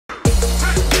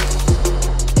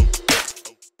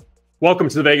Welcome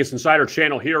to the Vegas Insider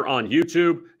channel here on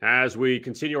YouTube as we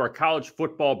continue our college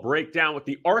football breakdown with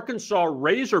the Arkansas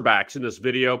Razorbacks in this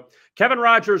video. Kevin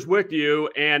Rogers with you,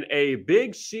 and a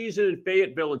big season in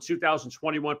Fayetteville in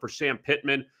 2021 for Sam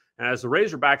Pittman as the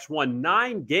Razorbacks won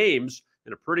 9 games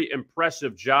in a pretty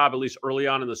impressive job, at least early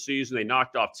on in the season. They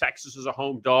knocked off Texas as a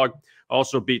home dog,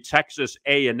 also beat Texas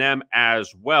A&M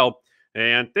as well.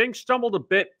 And things stumbled a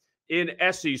bit in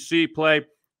SEC play,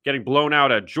 getting blown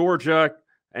out at Georgia.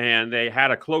 And they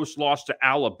had a close loss to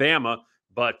Alabama,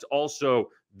 but also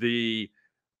the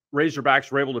Razorbacks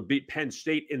were able to beat Penn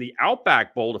State in the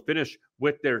Outback Bowl to finish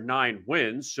with their 9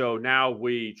 wins. So now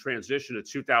we transition to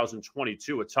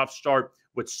 2022, a tough start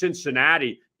with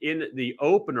Cincinnati in the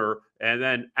opener. And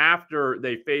then after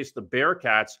they face the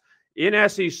Bearcats in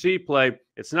SEC play,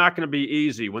 it's not going to be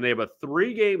easy when they have a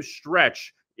 3-game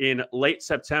stretch in late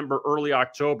September, early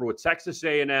October with Texas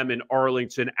A&M in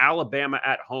Arlington, Alabama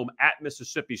at home at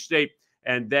Mississippi State,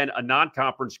 and then a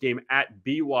non-conference game at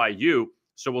BYU.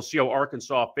 So we'll see how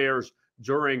Arkansas fares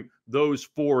during those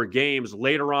 4 games.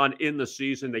 Later on in the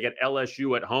season, they get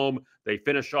LSU at home. They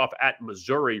finish off at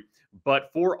Missouri.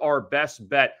 But for our best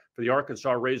bet for the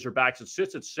Arkansas Razorbacks, it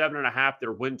sits at 7.5,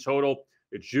 their win total.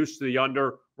 It's juiced to the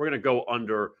under. We're going to go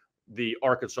under the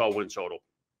Arkansas win total.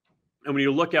 And when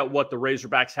you look at what the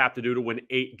Razorbacks have to do to win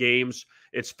 8 games,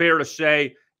 it's fair to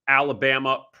say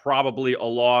Alabama, probably a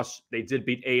loss. They did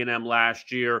beat A&M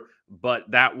last year, but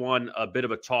that one, a bit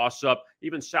of a toss-up.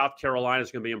 Even South Carolina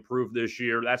is going to be improved this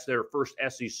year. That's their first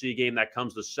SEC game. That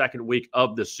comes the second week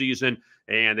of the season,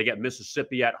 and they get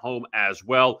Mississippi at home as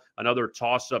well. Another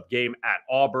toss-up game at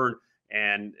Auburn,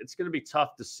 and it's going to be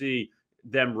tough to see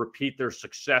them repeat their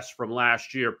success from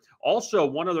last year. Also,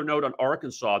 one other note on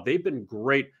Arkansas, they've been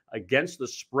great against the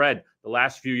spread the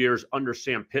last few years under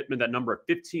Sam Pittman, that number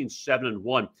at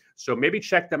 15-7-1. So maybe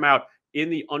check them out in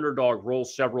the underdog role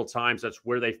several times. That's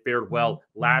where they fared well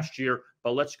last year.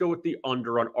 But let's go with the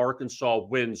under on Arkansas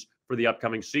wins for the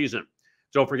upcoming season.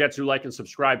 Don't forget to like and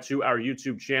subscribe to our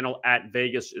YouTube channel at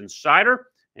Vegas Insider.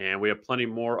 And we have plenty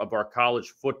more of our college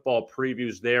football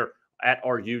previews there at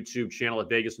our YouTube channel at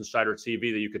Vegas Insider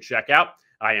TV that you could check out.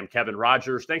 I am Kevin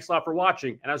Rogers. Thanks a lot for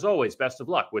watching. And as always, best of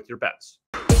luck with your bets.